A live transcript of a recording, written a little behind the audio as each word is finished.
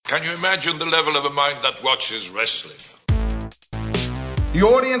Can you imagine the level of the mind that watches wrestling? The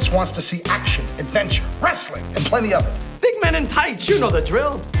audience wants to see action, adventure, wrestling, and plenty of it. Big men in tights, you know the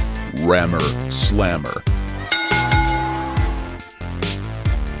drill. Rammer Slammer.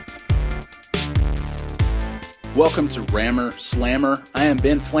 Welcome to Rammer Slammer. I am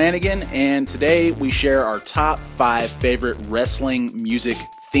Ben Flanagan, and today we share our top 5 favorite wrestling music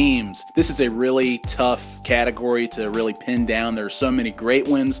themes. This is a really tough category to really pin down. There's so many great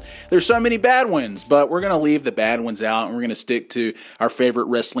ones. There's so many bad ones, but we're going to leave the bad ones out, and we're going to stick to our favorite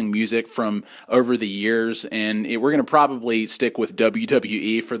wrestling music from over the years, and we're going to probably stick with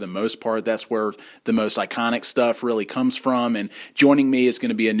WWE for the most part. That's where the most iconic stuff really comes from, and joining me is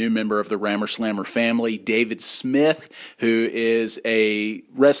going to be a new member of the Rammer Slammer family, David Smith, who is a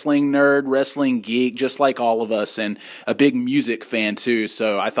wrestling nerd, wrestling geek, just like all of us, and a big music fan too,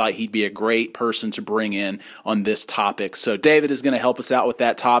 so I thought he'd be a great person to bring in on this topic. So David is going to help us out with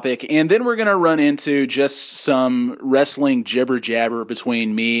that topic, and then we're going to run into just some wrestling jibber jabber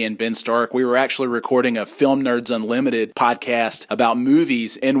between me and Ben Stark. We were actually recording a Film Nerds Unlimited podcast about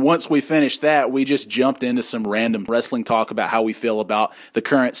movies, and once we finished that, we just jumped into some random wrestling talk about how we feel about the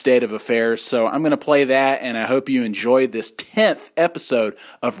current state of affairs. So I'm going to play that, and I hope you enjoyed this 10th episode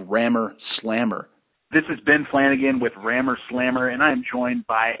of Rammer Slammer. This is Ben Flanagan with Rammer Slammer, and I am joined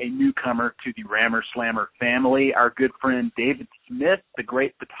by a newcomer to the Rammer Slammer family, our good friend David Smith, the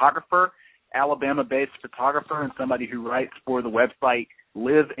great photographer, Alabama-based photographer, and somebody who writes for the website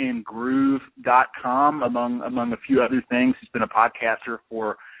liveandgroove.com, among a few other things. He's been a podcaster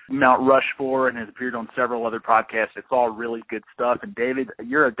for Mount Rushmore and has appeared on several other podcasts. It's all really good stuff. And David,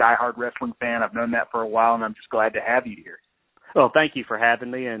 you're a diehard wrestling fan. I've known that for a while, and I'm just glad to have you here. Well, thank you for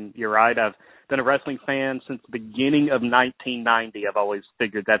having me, and you're right. I've been a wrestling fan since the beginning of 1990. I've always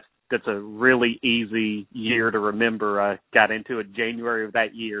figured that's a really easy year to remember. I got into it January of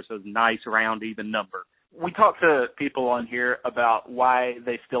that year, so it's a nice, round, even number. We talk to people on here about why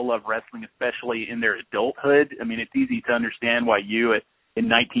they still love wrestling, especially in their adulthood. I mean, it's easy to understand why you in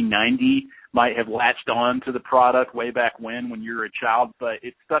 1990 might have latched on to the product way back when you were a child, but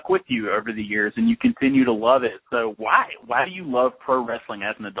it stuck with you over the years and you continue to love it. So why? Why do you love pro wrestling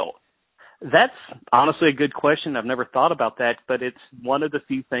as an adult? That's honestly a good question. I've never thought about that, but it's one of the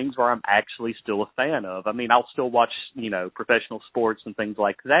few things where I'm actually still a fan of. I mean, I'll still watch, professional sports and things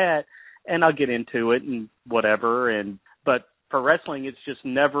like that, and I'll get into it and whatever. But for wrestling, it's just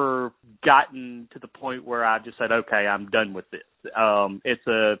never gotten to the point where I just said, okay, I'm done with this.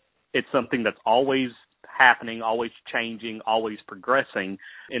 It's something that's always happening, always changing, always progressing,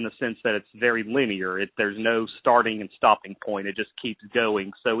 in the sense that it's very linear. There's no starting and stopping point. It just keeps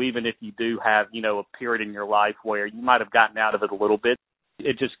going. So even if you do have, a period in your life where you might have gotten out of it a little bit,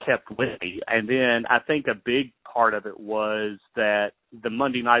 it just kept with me. And then I think a big part of it was that the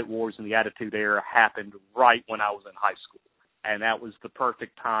Monday Night Wars and the Attitude Era happened right when I was in high school. And that was the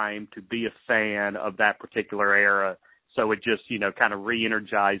perfect time to be a fan of that particular era. So it just, kind of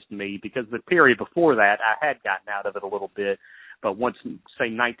re-energized me, because the period before that, I had gotten out of it a little bit. But once, say,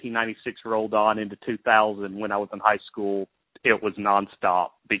 1996 rolled on into 2000, when I was in high school, it was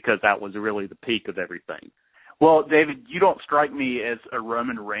nonstop, because that was really the peak of everything. Well, David, you don't strike me as a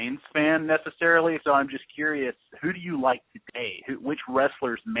Roman Reigns fan necessarily, so I'm just curious, who do you like today? Which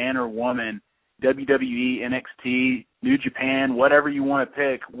wrestlers, man or woman, WWE, NXT, New Japan, whatever you want to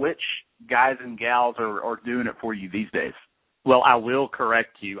pick, which guys and gals are doing it for you these days? Well, I will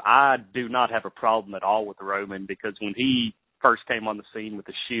correct you. I do not have a problem at all with Roman, because when he first came on the scene with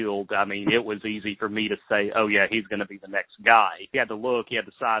the Shield, I mean, it was easy for me to say, oh, yeah, he's going to be the next guy. He had the look, he had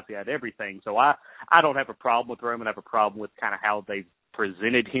the size, he had everything. So I don't have a problem with Roman. I have a problem with kind of how they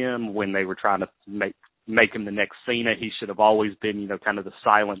presented him when they were trying to make him the next Cena. He should have always been, kind of the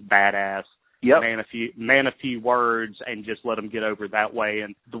silent badass. Yep. Man a few words, and just let them get over that way.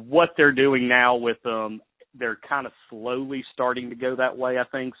 And what they're doing now with them, they're kind of slowly starting to go that way, I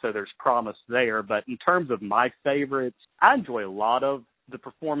think. So there's promise there. But in terms of my favorites, I enjoy a lot of the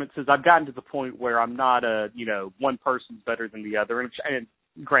performances. I've gotten to the point where I'm not one person's better than the other. And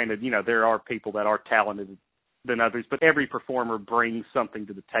granted, there are people that are talented than others, but every performer brings something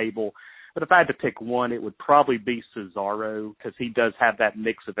to the table. But if I had to pick one, it would probably be Cesaro, because he does have that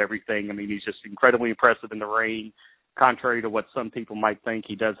mix of everything. I mean, he's just incredibly impressive in the ring. Contrary to what some people might think,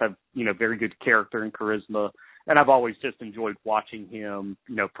 he does have, very good character and charisma. And I've always just enjoyed watching him,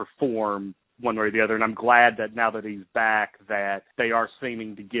 perform one way or the other. And I'm glad that now that he's back, that they are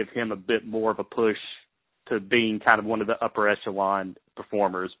seeming to give him a bit more of a push to being kind of one of the upper echelon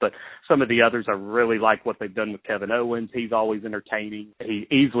performers. But some of the others, I really like what they've done with Kevin Owens. He's always entertaining. He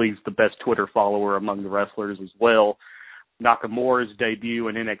easily is the best Twitter follower among the wrestlers as well. Nakamura's debut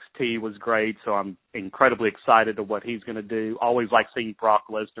in NXT was great, so I'm incredibly excited to what he's going to do. Always like seeing Brock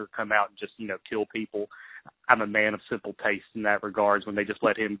Lesnar come out and just, kill people. I'm a man of simple taste in that regards when they just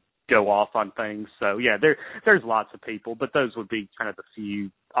let him go off on things. So, yeah, there's lots of people, but those would be kind of the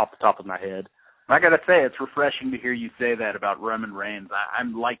few off the top of my head. I got to say, it's refreshing to hear you say that about Roman Reigns.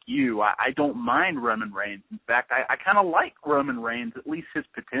 I'm like you. I don't mind Roman Reigns. In fact, I kind of like Roman Reigns, at least his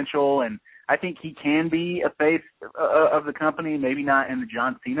potential, and I think he can be a face of the company, maybe not in the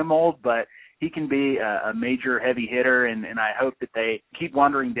John Cena mold, but he can be a major heavy hitter, and I hope that they keep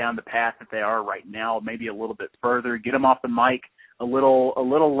wandering down the path that they are right now, maybe a little bit further, get him off the mic a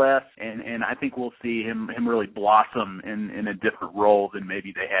little less, and I think we'll see him really blossom in a different role than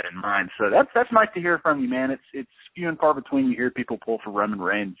maybe they had in mind. So that's nice to hear from you, man. It's few and far between you hear people pull for Roman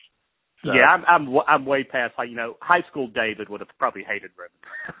Reigns. So. Yeah, I'm way past high school David would have probably hated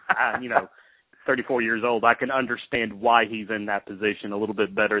Roman. 34 years old, I can understand why he's in that position a little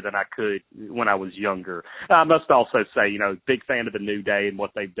bit better than I could when I was younger. I must also say, big fan of the New Day and what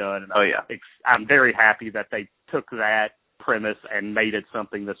they've done. And I'm very happy that they took that premise and made it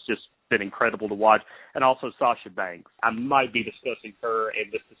something that's just been incredible to watch. And also Sasha Banks. I might be discussing her in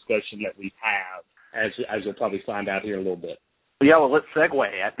this discussion that we have, as you'll probably find out here in a little bit. Yeah, well, let's segue.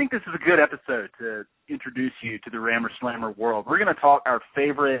 I think this is a good episode to introduce you to the Rammer Slammer world. We're going to talk our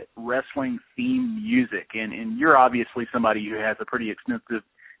favorite wrestling theme music, and you're obviously somebody who has a pretty extensive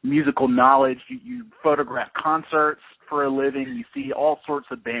musical knowledge. You photograph concerts for a living. You see all sorts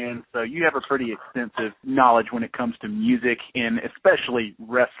of bands, so you have a pretty extensive knowledge when it comes to music, and especially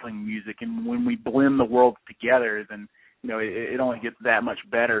wrestling music. And when we blend the worlds together, then it only gets that much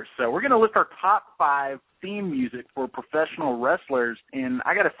better. So we're going to list our top 5 theme music for professional wrestlers. And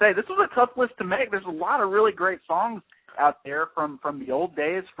I got to say, this was a tough list to make. There's a lot of really great songs out there from the old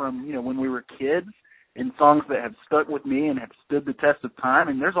days, from, when we were kids, and songs that have stuck with me and have stood the test of time.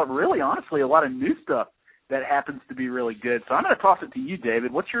 And there's really, honestly, a lot of new stuff that happens to be really good. So I'm going to toss it to you,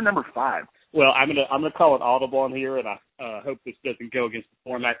 David. What's your number 5? Well, I'm gonna call it audible on here, and I hope this doesn't go against the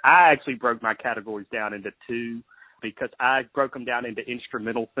format. I actually broke my categories down into 2. Because I broke them down into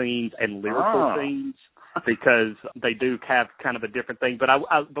instrumental themes and lyrical themes, because they do have kind of a different thing. But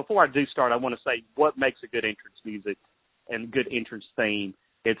before I do start, I want to say what makes a good entrance music and good entrance theme.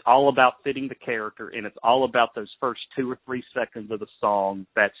 It's all about fitting the character, and it's all about those first 2 or 3 seconds of the song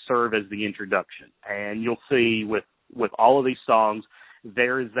that serve as the introduction. And you'll see with all of these songs,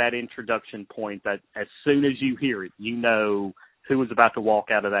 there is that introduction point that as soon as you hear it, you know who is about to walk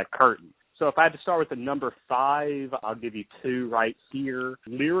out of that curtain. So if I had to start with the number 5, I'll give you 2 right here.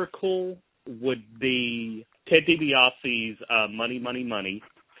 Lyrical would be Ted DiBiase's Money, Money, Money.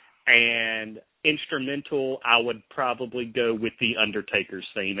 And instrumental, I would probably go with The Undertaker's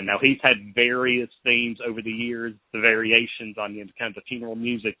theme. And now he's had various themes over the years, the variations on kind of the funeral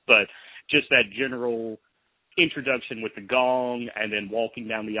music, but just that general introduction with the gong and then walking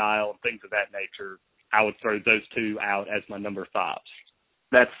down the aisle and things of that nature, I would throw those 2 out as my number 5s.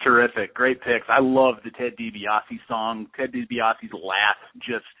 That's terrific. Great picks. I love the Ted DiBiase song. Ted DiBiase's laugh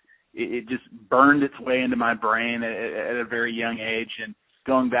it just burned its way into my brain at a very young age. And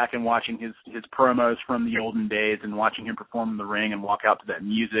going back and watching his promos from the olden days and watching him perform in the ring and walk out to that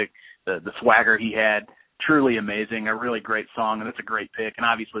music, the swagger he had, truly amazing. A really great song, and it's a great pick. And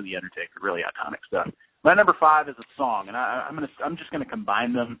obviously The Undertaker, really iconic stuff. My number 5 is a song, and I'm just gonna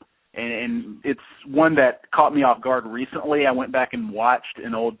combine them. And it's one that caught me off guard recently. I went back and watched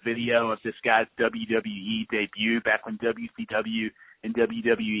an old video of this guy's WWE debut back when WCW and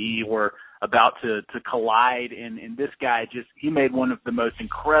WWE were about to collide. And this guy he made one of the most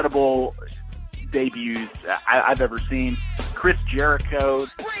incredible debuts I've ever seen. Chris Jericho.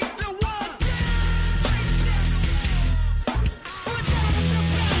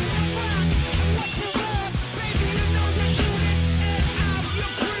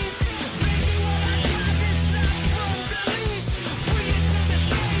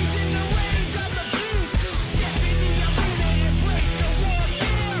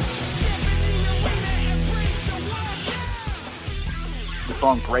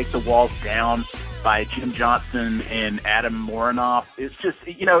 Song Break the Walls Down by Jim Johnston and Adam Morinoff. It's just,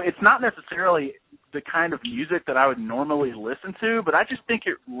 it's not necessarily the kind of music that I would normally listen to, but I just think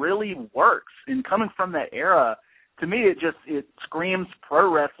it really works. And coming from that era, to me, it screams pro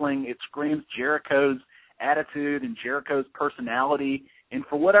wrestling. It screams Jericho's attitude and Jericho's personality. And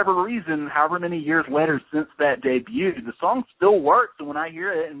for whatever reason, however many years later since that debut, the song still works. And when I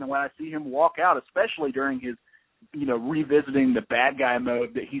hear it and when I see him walk out, especially during his revisiting the bad guy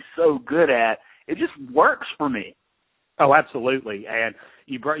mode that he's so good at, it just works for me. Oh, absolutely. And,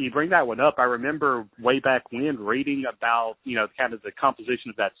 You bring that one up. I remember way back when reading about, kind of the composition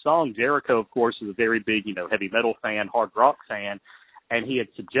of that song. Jericho, of course, is a very big, heavy metal fan, hard rock fan, and he had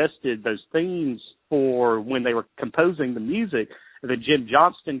suggested those themes for when they were composing the music. That Jim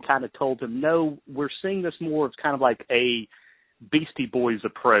Johnston kind of told him, no, we're seeing this more as kind of like a Beastie Boys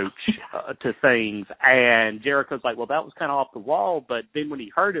approach to things. And Jericho's like, well, that was kind of off the wall. But then when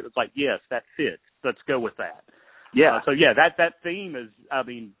he heard it, it was like, yes, that fits. Let's go with that. Yeah. That theme is,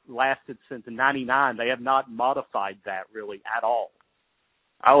 lasted since '99. They have not modified that really at all.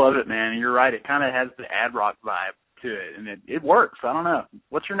 I love it, man. You're right. It kind of has the ad rock vibe to it, and it works. I don't know.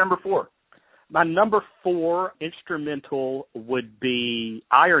 What's your number 4? My number 4 instrumental would be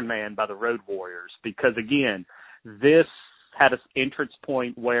Iron Man by the Road Warriors, because, again, this had an entrance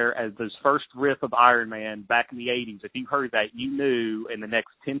point where, as this first riff of Iron Man back in the 80s, if you heard that, you knew in the next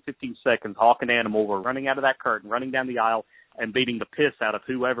 10, 15 seconds, Hawk and Animal were running out of that curtain, running down the aisle, and beating the piss out of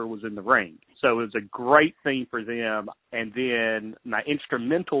whoever was in the ring. So it was a great theme for them. And then my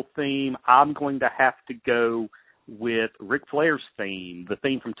instrumental theme, I'm going to have to go with Ric Flair's theme, the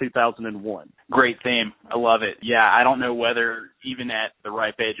theme from 2001. Great theme. I love it. Yeah, I don't know whether even at the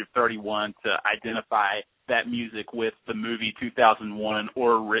ripe age of 31 to identify that music with the movie 2001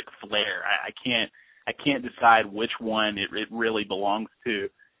 or Ric Flair. I can't decide which one it really belongs to.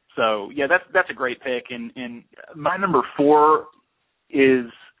 So yeah, that's a great pick. And my number 4 is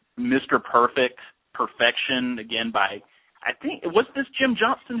Mr. Perfect, Perfection, again by, I think, was this Jim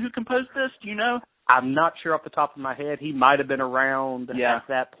Johnston who composed this? Do you know? I'm not sure off the top of my head. He might have been around at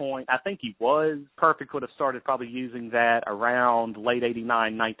that point. I think he was. Perfect would have started probably using that around late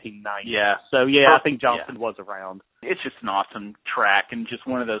 89, 1990. Yeah. So, yeah, I think Johnston was around. It's just an awesome track and just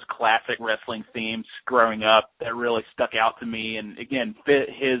one of those classic wrestling themes growing up that really stuck out to me and, again, fit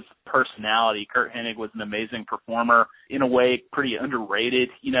his personality. Curt Hennig was an amazing performer, in a way pretty underrated,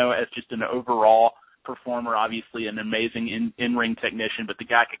 as just an overall performer, obviously an amazing in-ring technician, but the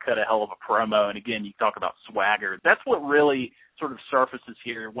guy could cut a hell of a promo. And again, you talk about swagger. That's what really sort of surfaces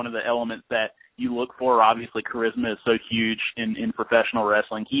here. One of the elements that you look for, obviously charisma is so huge in professional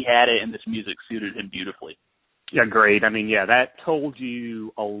wrestling. He had it, and this music suited him beautifully. Yeah, great. I mean, yeah, that told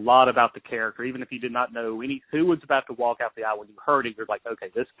you a lot about the character. Even if you did not know who was about to walk out the aisle, when you heard it, you're like,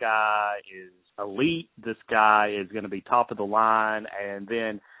 okay, this guy is elite. This guy is going to be top of the line. And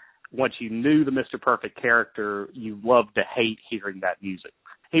then once you knew the Mr. Perfect character, you loved to hate hearing that music.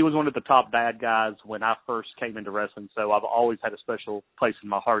 He was one of the top bad guys when I first came into wrestling, so I've always had a special place in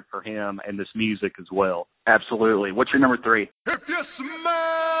my heart for him and this music as well. Absolutely. What's your number 3? If you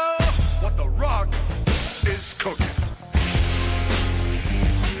smell what the Rock is cooking.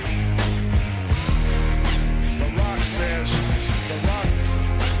 The Rock says, the Rock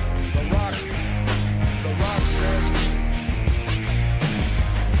says, the Rock says,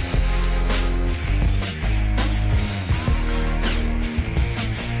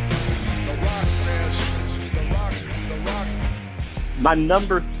 My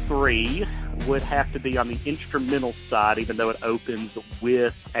number 3 would have to be on the instrumental side, even though it opens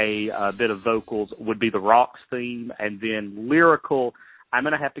with a bit of vocals, would be the Rock's theme. And then lyrical, I'm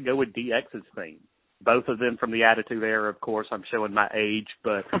going to have to go with DX's theme. Both of them from the Attitude Era, of course. I'm showing my age.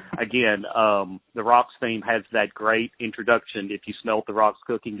 But, again, the Rock's theme has that great introduction. If you smell The Rock's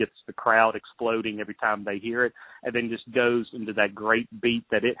cooking, gets the crowd exploding every time they hear it, and then just goes into that great beat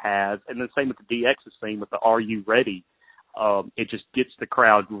that it has. And the same with the DX's theme with the Are You Ready? It just gets the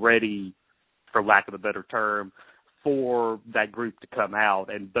crowd ready, for lack of a better term, for that group to come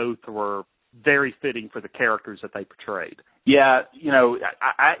out. And both were very fitting for the characters that they portrayed. Yeah,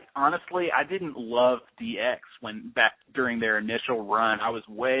 I honestly, I didn't love DX when back during their initial run. I was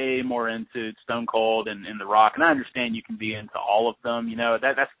way more into Stone Cold and The Rock, and I understand you can be into all of them.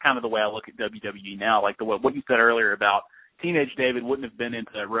 That's kind of the way I look at WWE now. Like what you said earlier about Teenage David wouldn't have been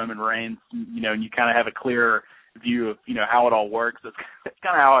into Roman Reigns, and you kind of have a clearer view of, how it all works. That's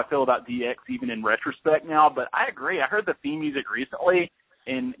kind of how I feel about DX, even in retrospect now. But I agree. I heard the theme music recently,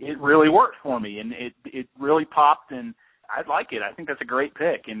 and it really worked for me, and it really popped, and I like it. I think that's a great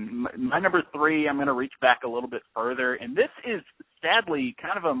pick. And my number 3, I'm going to reach back a little bit further, and this is sadly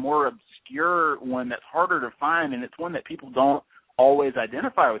kind of a more obscure one that's harder to find, and it's one that people don't always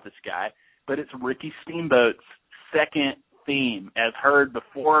identify with this guy, but it's Ricky Steamboat's second theme, as heard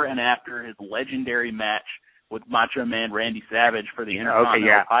before and after his legendary match with Macho Man Randy Savage for the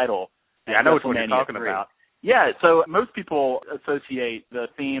Intercontinental title. Yeah, I know what you're talking about. Yeah, so most people associate the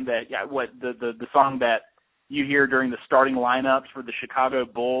theme that, the song that you hear during the starting lineups for the Chicago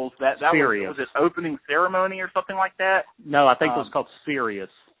Bulls. That was it opening ceremony or something like that? No, I think it was called Sirius.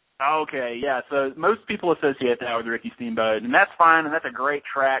 Okay, yeah, so most people associate that with Ricky Steamboat, and that's fine, and that's a great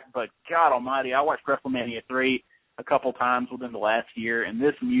track, but God almighty, I watched WrestleMania 3 a couple times within the last year, and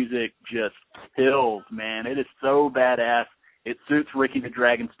this music just kills, man. It is so badass. It suits Ricky the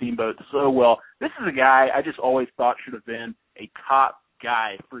Dragon Steamboat so well. This is a guy I just always thought should have been a top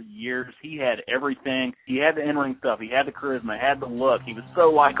guy for years. He had everything. He had the in-ring stuff. He had the charisma, had the look. He was so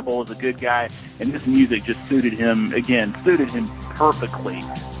likable as a good guy, and this music just suited him perfectly.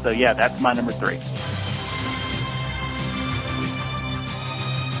 So, yeah, that's my number 3.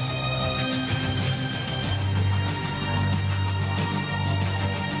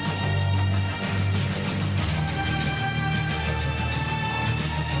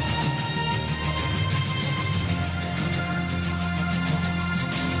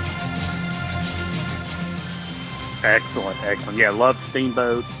 Excellent. Yeah, love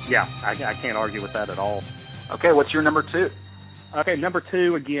Steamboat. Yeah, I can't argue with that at all. Okay, what's your number 2? Okay, number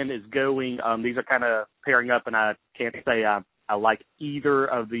 2, again, is going, these are kind of pairing up, and I can't say I like either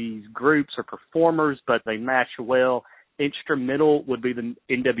of these groups or performers, but they match well. Instrumental would be the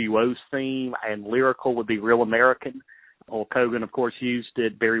NWO's theme, and lyrical would be Real American. Hulk Hogan, of course, used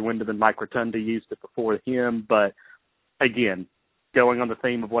it. Barry Windham and Mike Rotunda used it before him, but again, going on the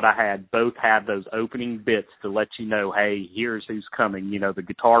theme of what I had, both have those opening bits to let you know, hey, here's who's coming. You know, the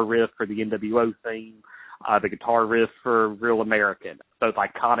guitar riff for the NWO theme, the guitar riff for Real American. Both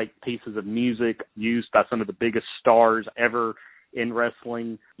iconic pieces of music used by some of the biggest stars ever in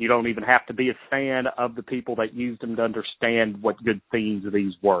wrestling. You don't even have to be a fan of the people that used them to understand what good themes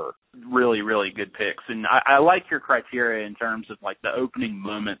these were. Really, really good picks. And I like your criteria in terms of, like, the opening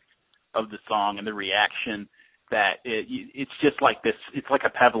moments of the song and the reaction. That it's just like this. It's like a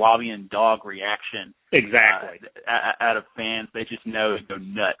Pavlovian dog reaction. Exactly. Out of fans, they just know and go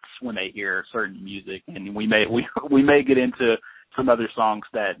nuts when they hear certain music, and we may get into some other songs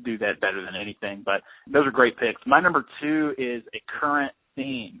that do that better than anything. But those are great picks. My number 2 is a current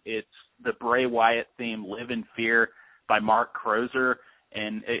theme. It's the Bray Wyatt theme, "Live in Fear" by Mark Crozer.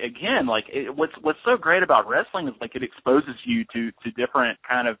 And again, like what's so great about wrestling is, like, it exposes you to different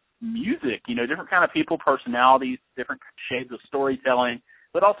kind of music, you know, different kind of people, personalities, different shades of storytelling,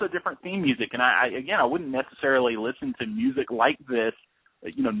 but also different theme music. And I wouldn't necessarily listen to music like this,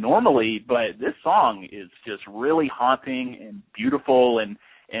 you know, normally, but this song is just really haunting and beautiful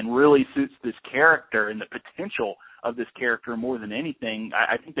and really suits this character and the potential of this character more than anything.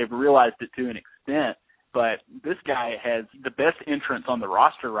 I think they've realized it to an extent. But this guy has the best entrance on the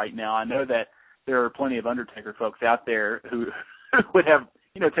roster right now. I know that there are plenty of Undertaker folks out there who would have,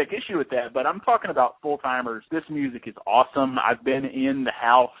 you know, take issue with that. But I'm talking about full-timers. This music is awesome. I've been in the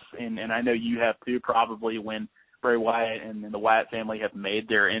house, and I know you have too, probably, when Bray Wyatt and the Wyatt family have made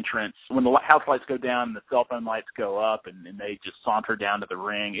their entrance. When the house lights go down and the cell phone lights go up and they just saunter down to the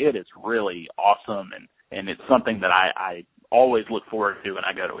ring, it is really awesome. And it's something that I always look forward to when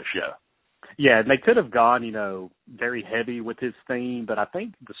I go to a show. Yeah, they could have gone, you know, very heavy with his theme, but I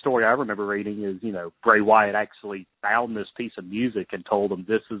think the story I remember reading is, you know, Bray Wyatt actually found this piece of music and told him,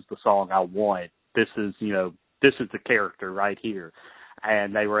 this is the song I want. This is, you know, this is the character right here.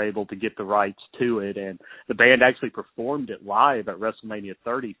 And they were able to get the rights to it, and the band actually performed it live at WrestleMania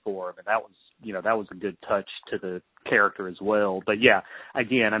 30 for him, and that was, you know, that was a good touch to the character as well. But yeah,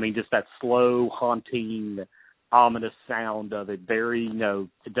 again, I mean, just that slow, haunting, ominous sound of it, very, you know,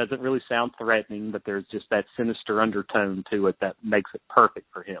 it doesn't really sound threatening, but there's just that sinister undertone to it that makes it perfect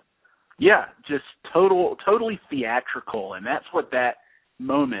for him. Yeah, just totally theatrical, and that's what that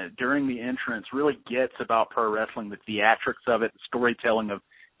moment during the entrance really gets about pro wrestling. The theatrics of it, the storytelling of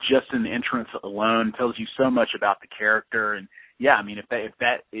just an entrance alone tells you so much about the character. And yeah, I mean, if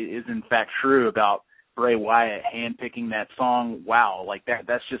that is in fact true about Bray Wyatt handpicking that song, wow, like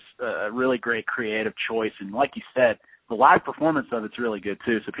that's just a really great creative choice. And like you said, the live performance of it's really good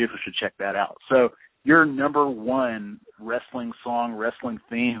too, so people should check that out. So your number 1 wrestling song, wrestling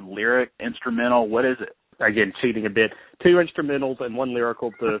theme, lyric, instrumental, what is it? Again, cheating a bit. 2 instrumentals and 1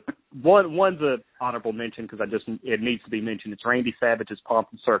 lyrical. One's a honorable mention because it needs to be mentioned. It's Randy Savage's "Pomp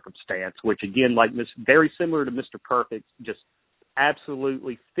and Circumstance," which again, like very similar to Mr. Perfect, just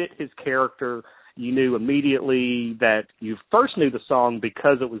absolutely fit his character. You knew immediately that you first knew the song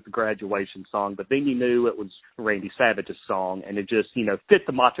because it was the graduation song, but then you knew it was Randy Savage's song, and it just, you know, fit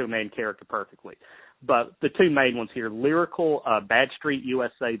the Macho Man character perfectly. But the 2 main ones here, lyrical, Bad Street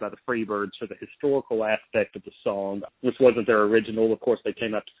USA by the Freebirds for the historical aspect of the song, which wasn't their original. Of course, they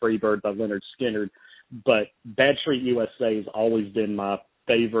came out to Freebird by Leonard Skinner. But Bad Street USA has always been my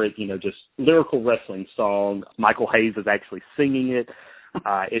favorite, you know, just lyrical wrestling song. Michael Hayes is actually singing it.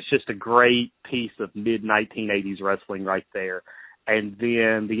 It's just a great piece of mid-1980s wrestling right there. and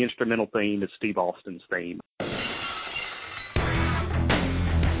then the instrumental theme is Steve Austin's theme.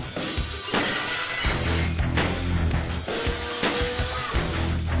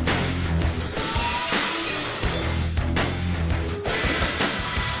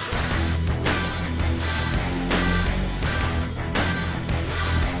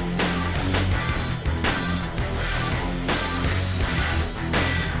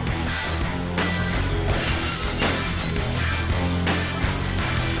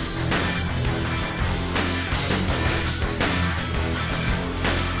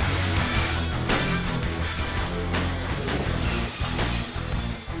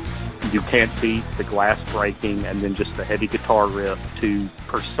 You can't beat the glass breaking and then just the heavy guitar riff to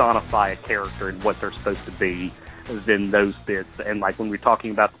personify a character and what they're supposed to be than those bits. And like when we're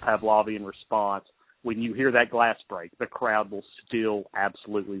talking about the Pavlovian response, when you hear that glass break, the crowd will still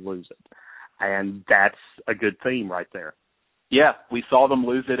absolutely lose it. And that's a good theme right there. Yeah, we saw them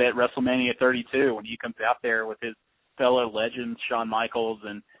lose it at WrestleMania 32 when he comes out there with his fellow legends, Shawn Michaels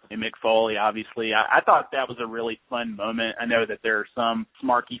and Mick Foley, obviously. I thought that was a really fun moment. I know that there are some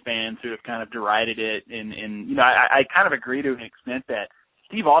smarky fans who have kind of derided it, and you know, I kind of agree to an extent that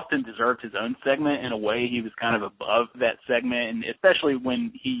Steve Austin deserved his own segment. In a way, he was kind of above that segment, and especially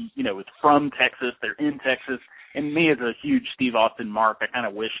when he, you know, was from Texas, they're in Texas, and me as a huge Steve Austin mark, I kind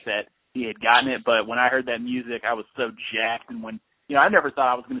of wish that he had gotten it, but when I heard that music, I was so jacked, and when, you know, I never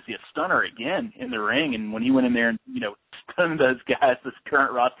thought I was going to see a stunner again in the ring, and when he went in there and, you know, stunned those guys, those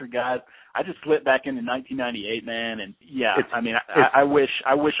current roster guys, I just slipped back into 1998, man, and yeah, I wish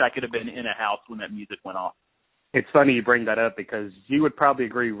I could have been in a house when that music went off. It's funny you bring that up because you would probably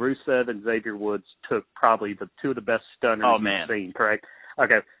agree Rusev and Xavier Woods took probably the two of the best stunners you've seen, correct?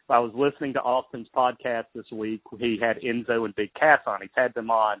 Okay, I was listening to Austin's podcast this week. He had Enzo and Big Cass on. He's had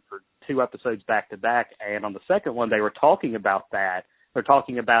them on for 2 episodes back-to-back, and on the second one, they were talking about that. They're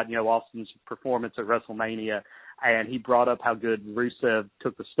talking about, you know, Austin's performance at WrestleMania, and he brought up how good Rusev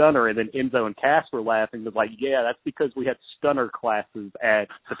took the stunner, and then Enzo and Cass were laughing. They're like, yeah, that's because we had stunner classes at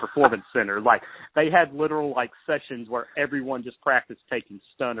the Performance Center. Like, they had literal, like, sessions where everyone just practiced taking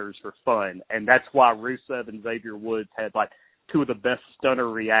stunners for fun, and that's why Rusev and Xavier Woods had, like, 2 of the best stunner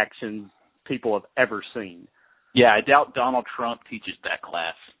reactions people have ever seen. Yeah, I doubt Donald Trump teaches that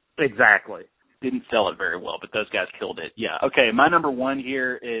class. Exactly. Didn't sell it very well, but those guys killed it. Yeah. Okay, my number one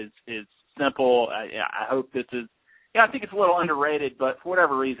here is simple. I hope this is, I think it's a little underrated, but for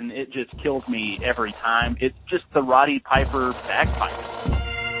whatever reason, it just kills me every time. It's just the Roddy Piper bagpipe.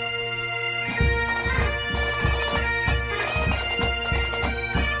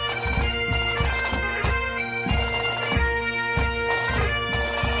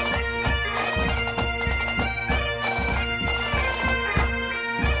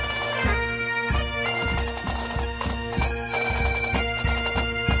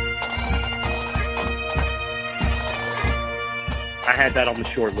 I had that on the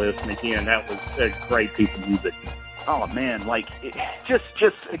short list, and again, that was a great piece of music. Oh man, like it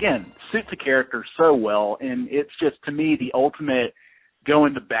just again suits the character so well, and it's just to me the ultimate go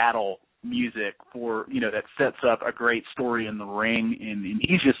into battle music for, you know, that sets up a great story in the ring, and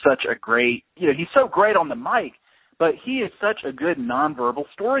he's just such a great, you know, he's so great on the mic, but he is such a good nonverbal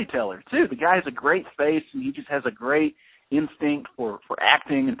storyteller too. The guy has a great face, and he just has a great instinct for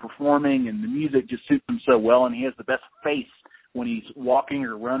acting and performing, and the music just suits him so well, and he has the best face when he's walking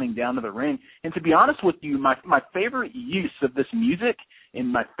or running down to the ring. And to be honest with you, my favorite use of this music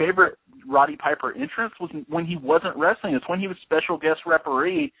and my favorite Roddy Piper entrance was when he wasn't wrestling. It's when he was special guest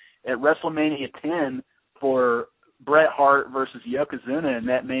referee at WrestleMania 10 for Bret Hart versus Yokozuna in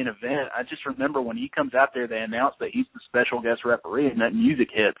that main event. I just remember when he comes out there, they announce that he's the special guest referee, and that music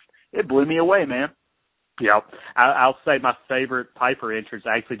hits. It blew me away, man. Yeah, I'll say my favorite Piper entrance,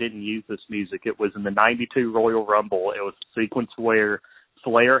 I actually didn't use this music. It was in the 92 Royal Rumble. It was a sequence where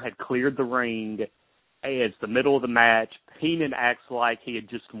Flair had cleared the ring. It's the middle of the match. Heenan acts like he had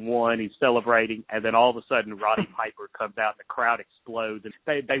just won. He's celebrating. And then all of a sudden, Roddy Piper comes out and the crowd explodes. And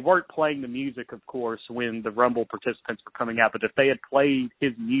they weren't playing the music, of course, when the Rumble participants were coming out. But if they had played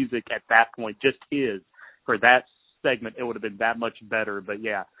his music at that point, just his, for that segment, it would have been that much better. But,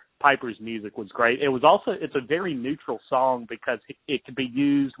 yeah. Piper's music was great. It was also, it's a very neutral song because it could be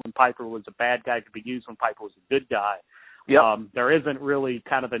used when Piper was a bad guy. It could be used when Piper was a good guy. Yep. There isn't really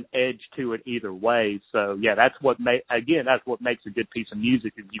kind of an edge to it either way. So, yeah, that's what makes a good piece of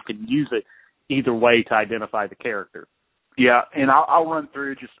music is you can use it either way to identify the character. Yeah, and I'll run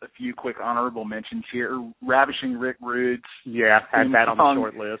through just a few quick honorable mentions here. Ravishing Rick Rude's. Yeah, had that on the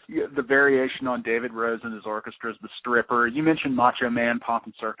short list. The variation on David Rose and his orchestra's The Stripper. You mentioned Macho Man, Pomp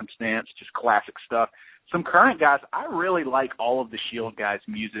and Circumstance, just classic stuff. some current guys, I really like all of the Shield guys'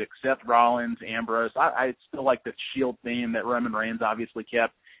 music. Seth Rollins, Ambrose. I still like the Shield theme that Roman Reigns obviously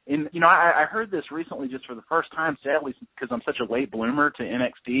kept. And, I heard this recently just for the first time, sadly, because I'm such a late bloomer to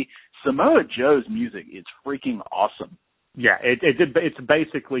NXT. Samoa Joe's music is freaking awesome. Yeah, it's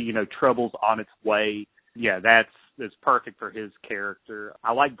basically, Trouble's on its way. Yeah, it's perfect for his character.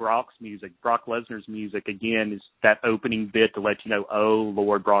 I like Brock's music. Brock Lesnar's music, again, is that opening bit to let you know, oh,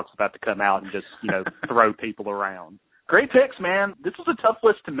 Lord, Brock's about to come out and just, throw people around. Great picks, man. This was a tough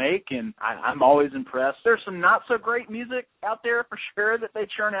list to make, and I'm always impressed. There's some not-so-great music out there for sure that they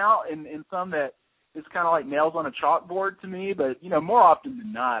churn out, and some that is kind of like nails on a chalkboard to me. But, more often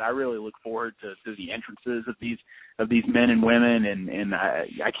than not, I really look forward to the entrances of these men and women, and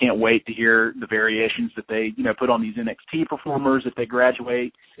I can't wait to hear the variations that they, put on these NXT performers if they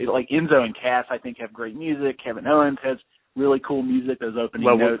graduate. Like Enzo and Cass, I think, have great music. Kevin Owens has really cool music. Those opening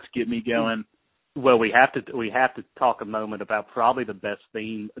notes get me going. Well, we have to talk a moment about probably the best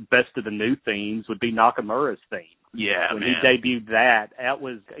of the new themes would be Nakamura's theme. Yeah, when man. he debuted that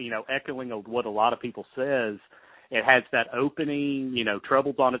was, echoing of what a lot of people says. It has that opening,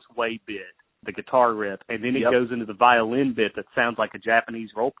 Trouble's on its way bit, the guitar riff, and then it goes into the violin bit that sounds like a Japanese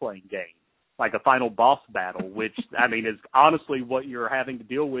role-playing game, like a final boss battle, which, is honestly what you're having to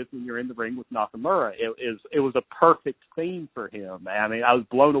deal with when you're in the ring with Nakamura. It was a perfect theme for him. I was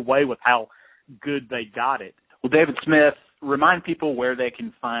blown away with how good they got it. Well, David Smith, remind people where they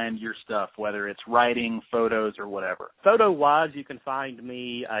can find your stuff, whether it's writing, photos, or whatever. Photo-wise, you can find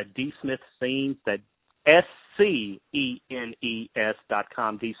me D Smith Scenes, that SCENES.com,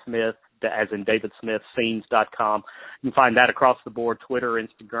 D Smith, as in David Smith, Scenes.com. You can find that across the board, Twitter,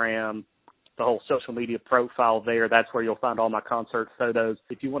 Instagram, the whole social media profile there. That's where you'll find all my concert photos.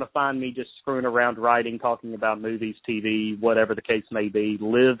 If you want to find me just screwing around writing, talking about movies, TV, whatever the case may be,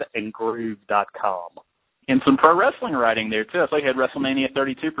 liveandgroove.com. And some pro wrestling writing there, too. I saw you had WrestleMania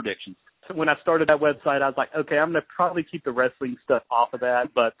 32 predictions. So when I started that website, I was like, okay, I'm going to probably keep the wrestling stuff off of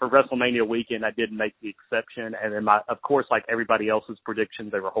that. But for WrestleMania weekend, I did make the exception. And then, of course, like everybody else's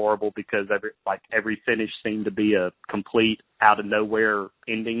predictions, they were horrible because every finish seemed to be a complete out-of-nowhere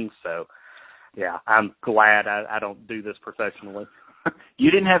ending. So, yeah, I'm glad I don't do this professionally.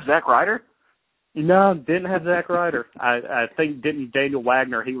 You didn't have Zack Ryder? No, didn't have Zack Ryder. I think didn't Daniel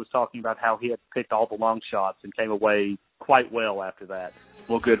Wagner, he was talking about how he had picked all the long shots and came away quite well after that.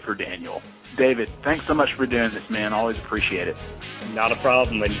 Well, good for Daniel. David, thanks so much for doing this, man. Always appreciate it. Not a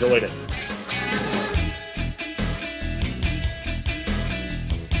problem. Enjoyed it.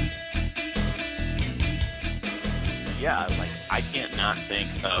 Yeah, I can't not think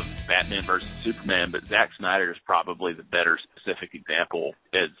of Batman versus Superman, but Zack Snyder is probably the better specific example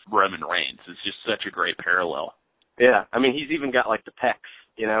as Roman Reigns. It's just such a great parallel. Yeah, he's even got the pecs,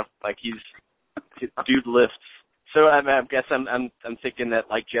 dude lifts. So I guess I'm thinking that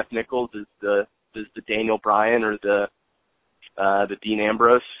Jeff Nichols is the Daniel Bryan or the Dean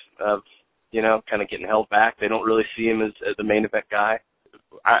Ambrose of kind of getting held back. They don't really see him as the main event guy.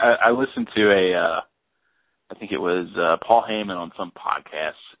 I listened to I think it was Paul Heyman on some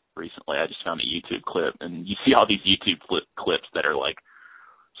podcast recently. I just found a YouTube clip, and you see all these YouTube clips that are like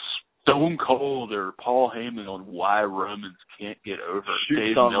Stone Cold or Paul Heyman on why Romans can't get over.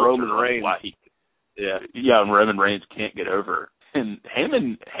 Shoots on Roman Reigns. And Roman Reigns can't get over. And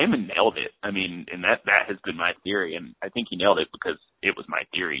Heyman nailed it. And that has been my theory, and I think he nailed it because it was my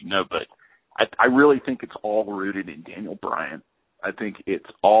theory. No, but I really think it's all rooted in Daniel Bryan. I think it's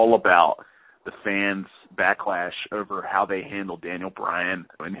all about the fans' backlash over how they handled Daniel Bryan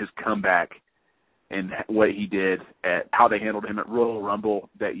and his comeback and what he did, at how they handled him at Royal Rumble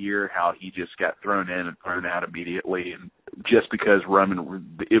that year, how he just got thrown in and thrown out immediately. And just because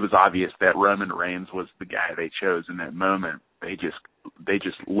it was obvious that Roman Reigns was the guy they chose in that moment, they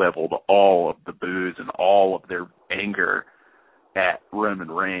just leveled all of the boos and all of their anger at Roman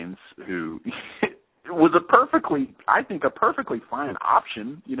Reigns, who was a perfectly fine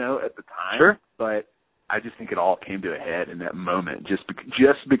option, at the time. Sure. But I just think it all came to a head in that moment, just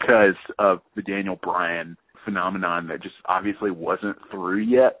because of the Daniel Bryan phenomenon that just obviously wasn't through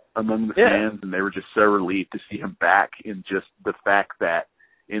yet among the fans, and they were just so relieved to see him back, and just the fact that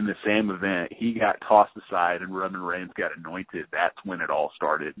in the same event he got tossed aside and Roman Reigns got anointed. That's when it all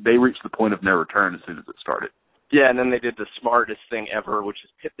started. They reached the point of no return as soon as it started. Yeah, and then they did the smartest thing ever, which is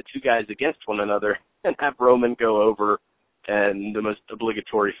pit the two guys against one another and have Roman go over in the most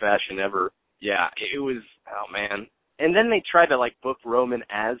obligatory fashion ever. Yeah, it was, oh man. And then they tried to book Roman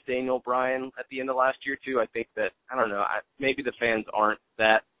as Daniel Bryan at the end of last year too. I think that, I don't know, maybe the fans aren't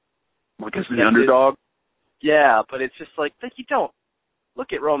that. Because the underdog? Yeah, but it's just but you don't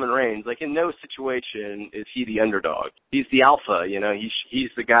look at Roman Reigns. Like, in no situation is he the underdog. He's the alpha, you know. He's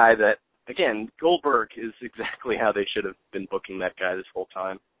the guy that, again, Goldberg is exactly how they should have been booking that guy this whole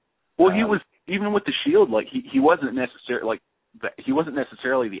time. Well, he was, even with the Shield, like, he wasn't necessarily, like, he wasn't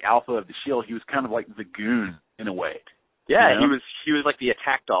necessarily the alpha of the Shield. He was kind of like the goon in a way. Yeah, you know? he was like the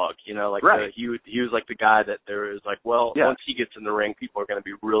attack dog, you know, like right. he was like the guy that there was like, well, once he gets in the ring, people are going to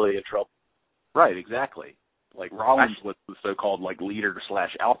be really in trouble. Right, exactly. Like Rollins was the so-called like leader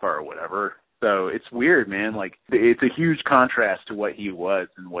 / alpha or whatever. So it's weird, man. Like it's a huge contrast to what he was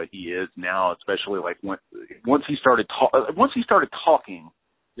and what he is now, especially like once he started talking.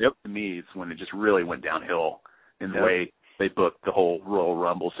 Yep. To me, it's when it just really went downhill in the way they booked the whole Royal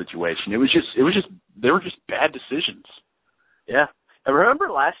Rumble situation. They were just bad decisions. Yeah. I remember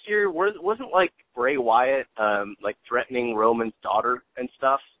last year, wasn't like Bray Wyatt like threatening Roman's daughter and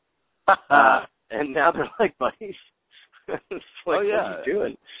stuff? And now they're like buddies. It's like, what are you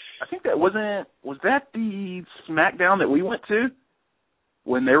doing? I think that was that the SmackDown that we went to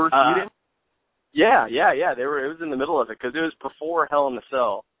when they were feuding? Yeah. It was in the middle of it because it was before Hell in a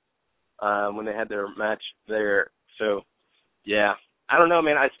Cell when they had their match there. So, yeah. I don't know,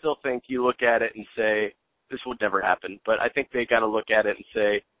 man. I still think you look at it and say, this would never happen. But I think they got to look at it and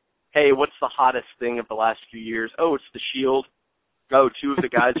say, hey, what's the hottest thing of the last few years? Oh, it's the Shield. Oh, two of the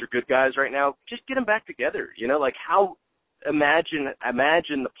guys are good guys right now. Just get them back together. You know, like how imagine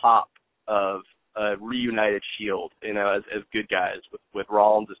the pop of a reunited Shield, you know, as good guys with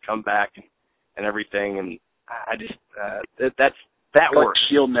Rollins' comeback and everything. And I just that works. Like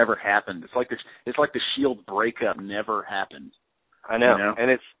Shield never happened. It's like the Shield breakup never happened. I know. You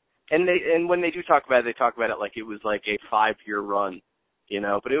know? And when they do talk about it, they talk about it like it was like a 5-year run, you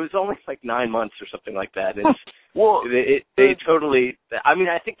know, but it was only like 9 months or something like that. It's, well, they totally, I mean,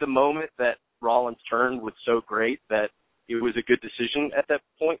 I think the moment that Rollins turned was so great that it was a good decision at that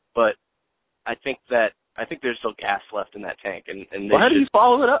point, but I think there's still gas left in that tank. And how do you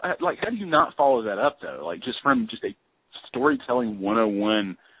follow it up? Like, how do you not follow that up though? Like, just from just a storytelling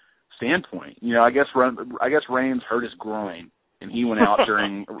 101 standpoint, you know, I guess Reigns hurt his groin. And he went out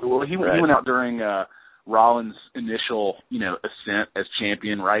during went out during Rollins' initial, you know, ascent as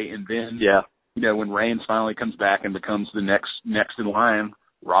champion, right? And then, you know, when Reigns finally comes back and becomes the next in line,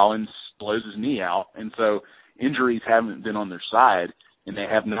 Rollins blows his knee out, and so injuries haven't been on their side, and they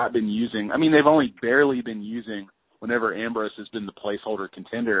have not been using. I mean, they've only barely been using whenever Ambrose has been the placeholder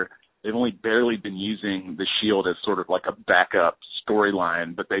contender. They've only barely been using the Shield as sort of like a backup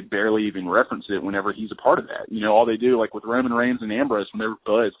storyline, but they barely even reference it whenever he's a part of that. You know, all they do, like with Roman Reigns and Ambrose, when they were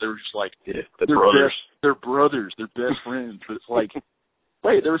buds, they were just like, they're brothers. They're brothers. They're best friends. But it's like,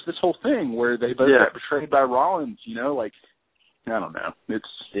 wait, there was this whole thing where they both got betrayed by Rollins, you know? Like, I don't know.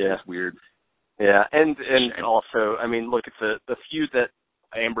 It's weird. Yeah, and also, I mean, look at the feud that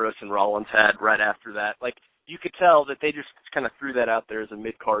Ambrose and Rollins had right after that. Like, you could tell that they just kind of threw that out there as a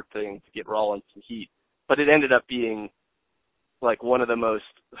mid-card thing to get Rollins some heat. But it ended up being, like, one of the most,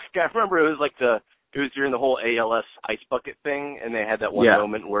 like, I remember it was during the whole ALS ice bucket thing, and they had that one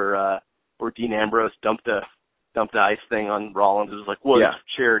moment where Dean Ambrose dumped the ice thing on Rollins. It was like, well,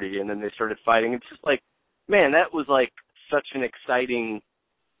 it's charity, and then they started fighting. It's just like, man, that was like such an exciting,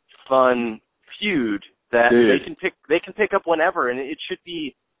 fun feud that they can pick up whenever, and it should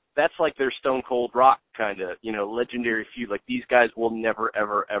be. That's like their Stone Cold Rock kind of, you know, legendary feud. Like, these guys will never,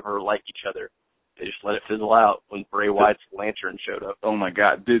 ever, ever like each other. They just let it fizzle out when Bray Wyatt's lantern showed up. Oh, my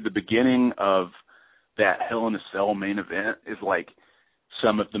God. Dude, the beginning of that Hell in a Cell main event is, like,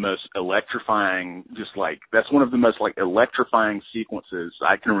 some of the most electrifying, just, like, that's one of the most, like, electrifying sequences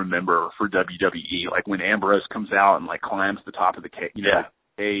I can remember for WWE. Like, when Ambrose comes out and, like, climbs the top of the cage,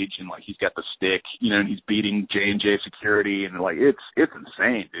 cage, and like he's got the stick, you know, and he's beating J&J Security, and like it's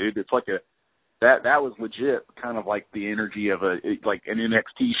insane, dude. It's like that was legit, kind of like the energy of like an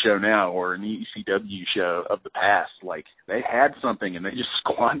NXT show now or an ECW show of the past. Like, they had something and they just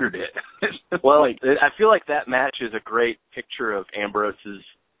squandered it. Well, like, I feel like that match is a great picture of Ambrose's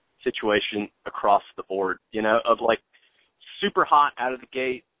situation across the board. You know, of like super hot out of the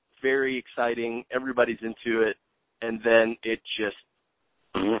gate, very exciting, everybody's into it, and then it just.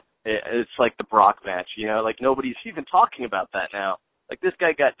 It's like the Brock match, you know, like nobody's even talking about that now. Like, this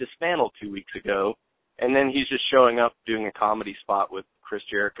guy got dismantled 2 weeks ago, and then he's just showing up doing a comedy spot with Chris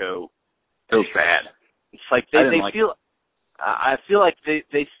Jericho. So bad. It's like I feel like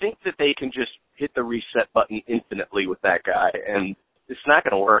they think that they can just hit the reset button infinitely with that guy, and it's not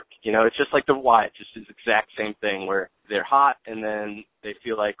going to work. You know, it's just like the Wyatt, just the exact same thing where they're hot, and then they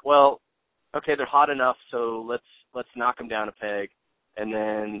feel like, well, okay, they're hot enough, so let's knock them down a peg. And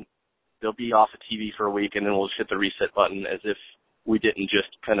then they'll be off of TV for a week, and then we'll just hit the reset button as if we didn't just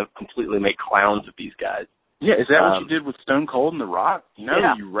kind of completely make clowns of these guys. Yeah, is that what you did with Stone Cold and The Rock? You know,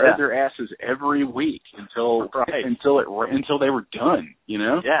 yeah, you read their asses every week until they were done. You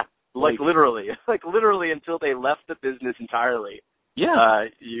know? Yeah, like literally until they left the business entirely. Yeah.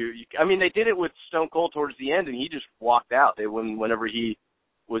 I mean, they did it with Stone Cold towards the end, and he just walked out. Whenever he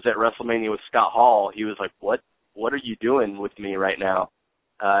was at WrestleMania with Scott Hall, he was like, "What are you doing with me right now?"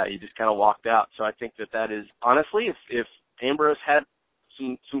 He just kind of walked out. So I think that is honestly, if Ambrose had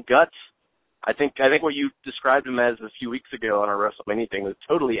some guts, I think what you described him as a few weeks ago on our WrestleMania thing was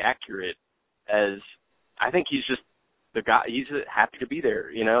totally accurate. As I think he's just the guy. He's happy to be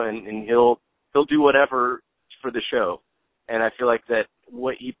there, you know, and he'll do whatever for the show. And I feel like that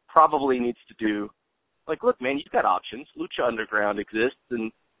what he probably needs to do, like, look, man, you've got options. Lucha Underground exists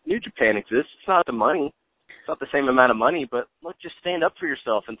and New Japan exists. It's not the money. It's not the same amount of money, but look, just stand up for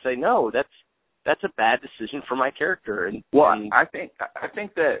yourself and say, no, that's a bad decision for my character. I think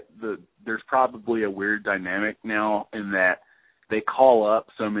that there's probably a weird dynamic now in that they call up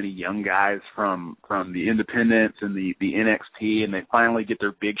so many young guys from the independents and the NXT, and they finally get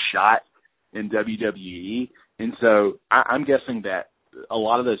their big shot in WWE. And so I'm guessing that a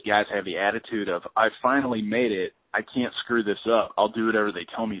lot of those guys have the attitude of, I finally made it. I can't screw this up. I'll do whatever they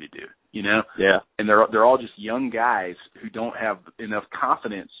tell me to do, you know? Yeah. And they're all just young guys who don't have enough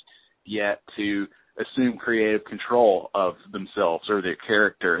confidence yet to assume creative control of themselves or their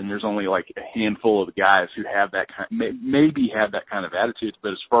character. And there's only like a handful of guys who have that maybe have that kind of attitude.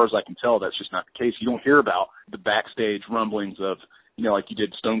 But as far as I can tell, that's just not the case. You don't hear about the backstage rumblings of, you know, like you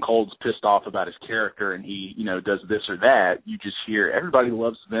did, Stone Cold's pissed off about his character and he, you know, does this or that. You just hear everybody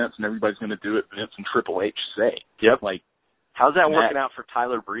loves Vince and everybody's going to do it Vince and Triple H say. Yep. Like, how's that working out for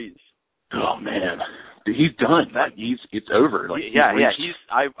Tyler Breeze? Oh man, he's done. Like, it's over. Like,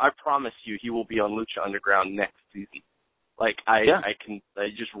 I promise you, he will be on Lucha Underground next season. Like I can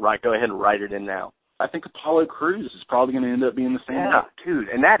just go ahead and write it in now. I think Apollo Crews is probably going to end up being the same. Yeah, dude,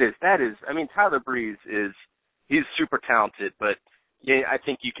 and that is. I mean, Tyler Breeze he's super talented, but yeah, I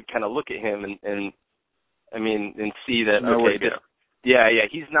think you could kind of look at him and see that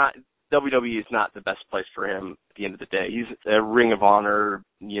he's not. WWE is not the best place for him at the end of the day. He's a Ring of Honor,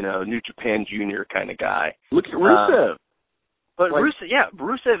 you know, New Japan Junior kind of guy. Look at Rusev. But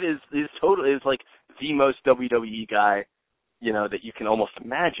Rusev is like the most WWE guy, you know, that you can almost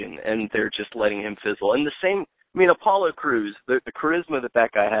imagine, and they're just letting him fizzle. And the same, I mean, Apollo Crews, the charisma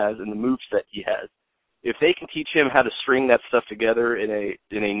that guy has and the moves that he has, if they can teach him how to string that stuff together in a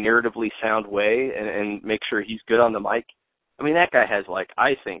narratively sound way and make sure he's good on the mic, I mean, that guy has,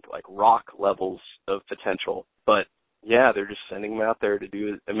 I think, Rock levels of potential. But, yeah, they're just sending him out there to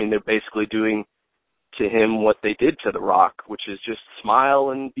do it. I mean, they're basically doing to him what they did to The Rock, which is just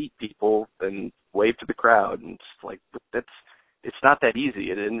smile and beat people and wave to the crowd. And it's not that easy.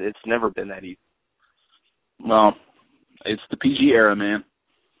 It's never been that easy. Well, it's the PG era, man.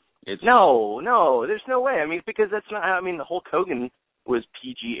 No, there's no way. I mean, because that's not, I mean, the Hulk Hogan was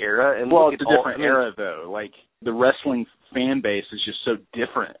PG era. And well, it's a different era, though. Like, the wrestling fan base is just so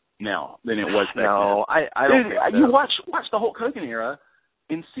different now than it was back then. No, I don't think so. You watch the Hulk Hogan era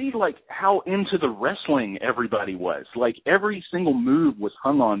and see, how into the wrestling everybody was. Like, every single move was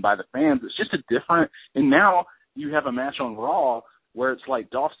hung on by the fans. It's just a different, and now you have a match on Raw where it's like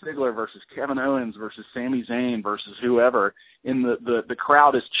Dolph Ziggler versus Kevin Owens versus Sami Zayn versus whoever, and the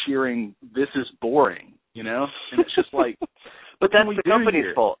crowd is cheering, "This is boring," you know? And it's just like, but that's the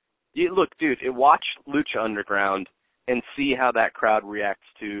company's fault. Look, dude, watch Lucha Underground and see how that crowd reacts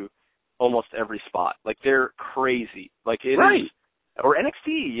to almost every spot. Like, they're crazy. Like, it right. is, or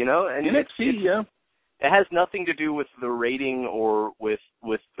NXT, you know? And NXT, yeah. It has nothing to do with the rating or with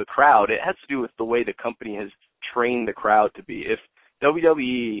the crowd. It has to do with the way the company has trained the crowd to be. If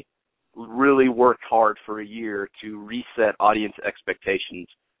WWE really worked hard for a year to reset audience expectations,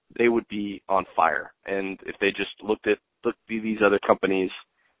 they would be on fire. And if they just looked at these other companies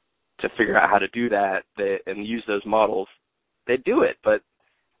to figure out how to do that and use those models, they'd do it. But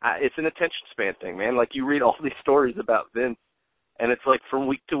it's an attention span thing, man. Like, you read all these stories about Vince, and it's like from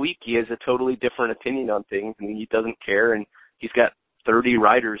week to week he has a totally different opinion on things, and he doesn't care. And he's got 30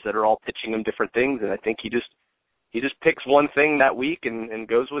 writers that are all pitching him different things, and I think he just picks one thing that week and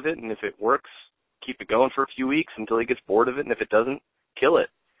goes with it. And if it works, keep it going for a few weeks until he gets bored of it. And if it doesn't, kill it.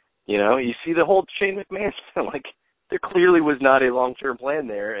 You know, you see the whole Shane McMahon thing, like, there clearly was not a long-term plan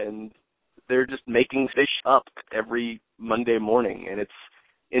there, and they're just making fish up every Monday morning, and it's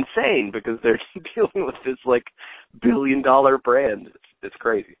insane because they're dealing with this, billion-dollar brand. It's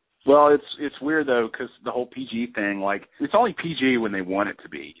crazy. Well, it's weird, though, because the whole PG thing, it's only PG when they want it to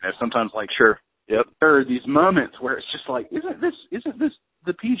be. You know, sometimes, sure. Yep. There are these moments where it's just like, isn't this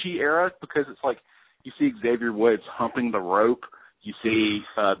the PG era? Because it's like you see Xavier Woods humping the rope, you see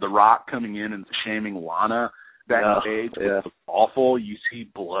The Rock coming in and shaming Lana backstage, which was awful. You see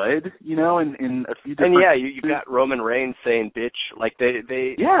blood, you know, in a few different. And you got Roman Reigns saying "bitch," like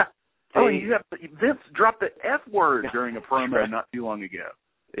they. Yeah. And you have Vince dropped the F word during a promo not too long ago.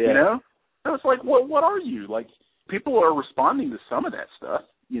 Yeah. You know, so it's like, what are you like? People are responding to some of that stuff.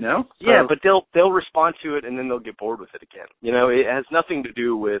 You know? So, yeah, but they'll respond to it and then they'll get bored with it again. You know, it has nothing to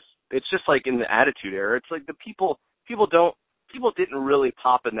do with. It's just like in the Attitude Era. It's like the people didn't really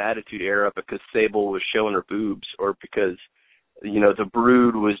pop in the Attitude Era because Sable was showing her boobs or because, you know, the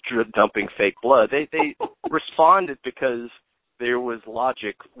Brood was dumping fake blood. They responded because there was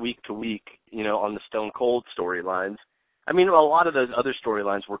logic week to week, you know, on the Stone Cold storylines. I mean, a lot of those other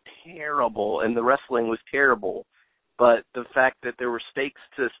storylines were terrible and the wrestling was terrible. But the fact that there were stakes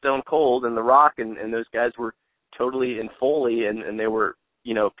to Stone Cold and The Rock and those guys were totally in Foley and they were,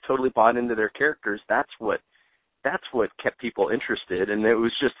 you know, totally bought into their characters, that's what kept people interested. And it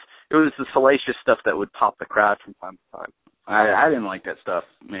was the salacious stuff that would pop the crowd from time to time. I didn't like that stuff,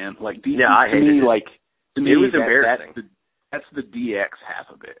 man. Like, I hated it. To me, it was embarrassing. That's the DX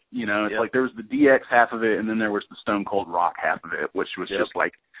half of it. You know, it's like there was the DX half of it and then there was the Stone Cold Rock half of it, which was just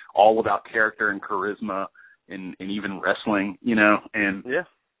like all about character and charisma. And even wrestling, you know, and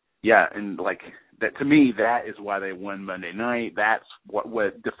and like that to me, that is why they won Monday night. That's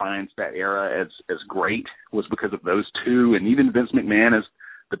what defines that era as great was because of those two, and even Vince McMahon as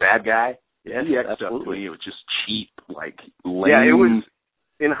the bad guy. Yeah, DX stuff to me, it was just cheap, like lame. Yeah, it was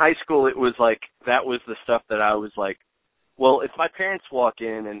in high school. It was like that was the stuff that I was like, well, if my parents walk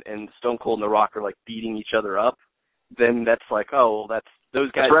in and Stone Cold and The Rock are like beating each other up, then that's like, oh, well, those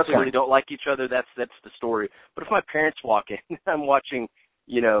guys clearly don't like each other. That's the story. But if my parents walk in, I'm watching,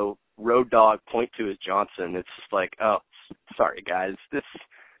 you know, Road Dogg point to his Johnson. It's just like, oh, sorry guys,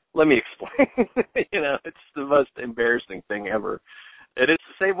 let me explain. You know, it's the most embarrassing thing ever. And it's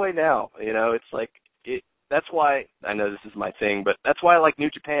the same way now. You know, it's like that's why I know this is my thing, but that's why I like New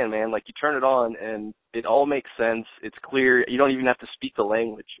Japan, man. Like you turn it on and it all makes sense. It's clear. You don't even have to speak the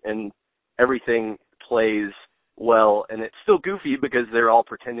language, and everything plays well, and it's still goofy because they're all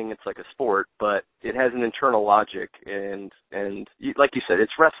pretending it's like a sport, but it has an internal logic, and like you said,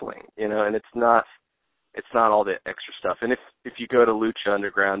 it's wrestling, you know, and it's not all the extra stuff. And if you go to Lucha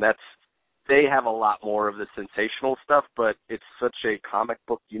Underground, they have a lot more of the sensational stuff, but it's such a comic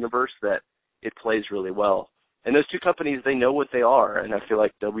book universe that it plays really well. And those two companies, they know what they are, and I feel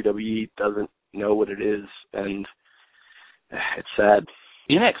like WWE doesn't know what it is, and it's sad.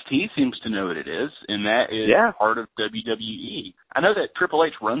 NXT seems to know what it is, and that is part of WWE. I know that Triple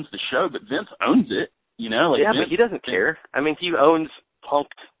H runs the show, but Vince owns it. You know, like but he doesn't care. I mean, he owns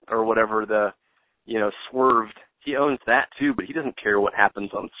Punk'd or whatever Swerved. He owns that too, but he doesn't care what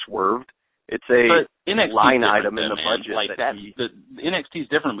happens on Swerved. It's a line item in the budget. Like the NXT is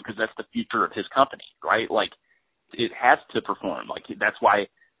different because that's the future of his company, right? Like it has to perform. Like that's why.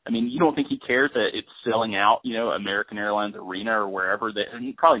 I mean, you don't think he cares that it's selling out, you know, American Airlines Arena or wherever that,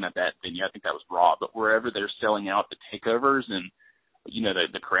 and probably not that venue, I think that was Raw, but wherever they're selling out the takeovers and, you know,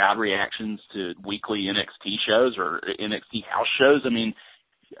 the crowd reactions to weekly NXT shows or NXT house shows. I mean,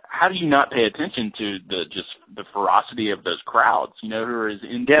 how do you not pay attention to the ferocity of those crowds, you know, who are as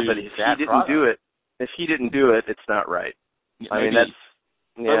into but if he didn't do it, it's not right. I mean, that's,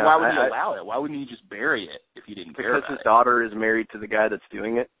 but why would he allow it? Why wouldn't he just bury it if he didn't care about it? Because his daughter is married to the guy that's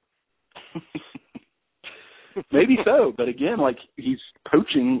doing it. Maybe so, but again, like he's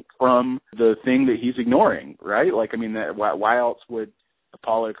poaching from the thing that he's ignoring, right? Like, I mean, why else would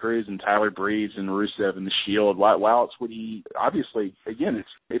Apollo Crews and Tyler Breeze and Rusev and the Shield? Why else would he? Obviously, again,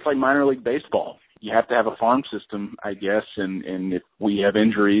 it's like minor league baseball. You have to have a farm system, I guess, and if we have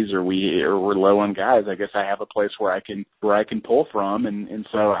injuries or we're low on guys, I guess I have a place where I can pull from, and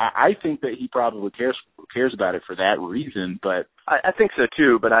so I think that he probably cares about it for that reason. But I think so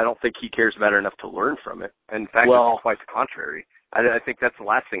too, but I don't think he cares about it enough to learn from it. In fact, it's quite the contrary. I think that's the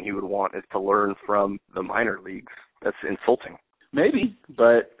last thing he would want is to learn from the minor leagues. That's insulting. Maybe,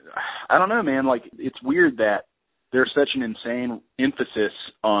 but I don't know, man. Like it's weird that there's such an insane emphasis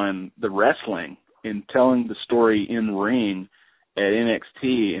on the wrestling in telling the story in ring at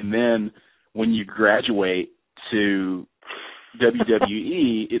NXT, and then when you graduate to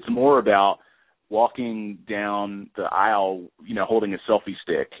WWE, it's more about walking down the aisle, you know, holding a selfie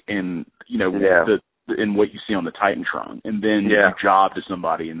stick, and you know, and what you see on the Titantron, and then you job to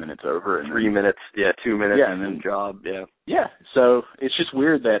somebody, and then it's over. And 3 minutes, 2 minutes, and then job, So it's just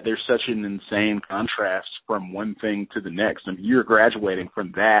weird that there's such an insane contrast from one thing to the next. I mean, you're graduating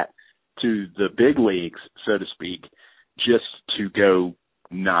from that to the big leagues, so to speak, just to go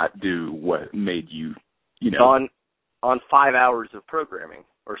not do what made you, on 5 hours of programming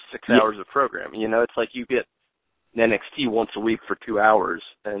or 6 hours of programming. It's like you get NXT once a week for 2 hours,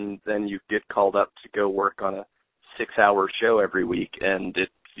 and then you get called up to go work on a 6-hour show every week, and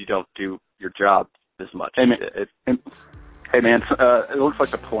you don't do your job as much. Hey man, it looks like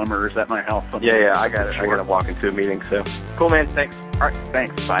the plumber is at my house. Yeah, I got it. I got to walk into a meeting, so. Cool, man. Thanks. All right,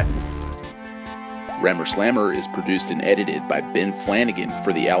 thanks. Bye. Rammer Slammer is produced and edited by Ben Flanagan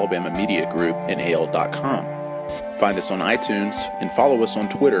for the Alabama Media Group and AL.com. Find us on iTunes and follow us on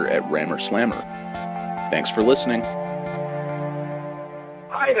Twitter at Rammer Slammer. Thanks for listening.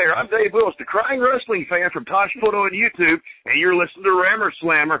 Hi there, I'm Dave Willis, the crying wrestling fan from Tosh Photo on YouTube, and you're listening to Rammer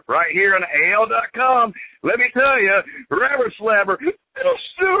Slammer right here on AL.com. Let me tell you, Rammer Slammer, it'll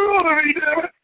still me, damn it.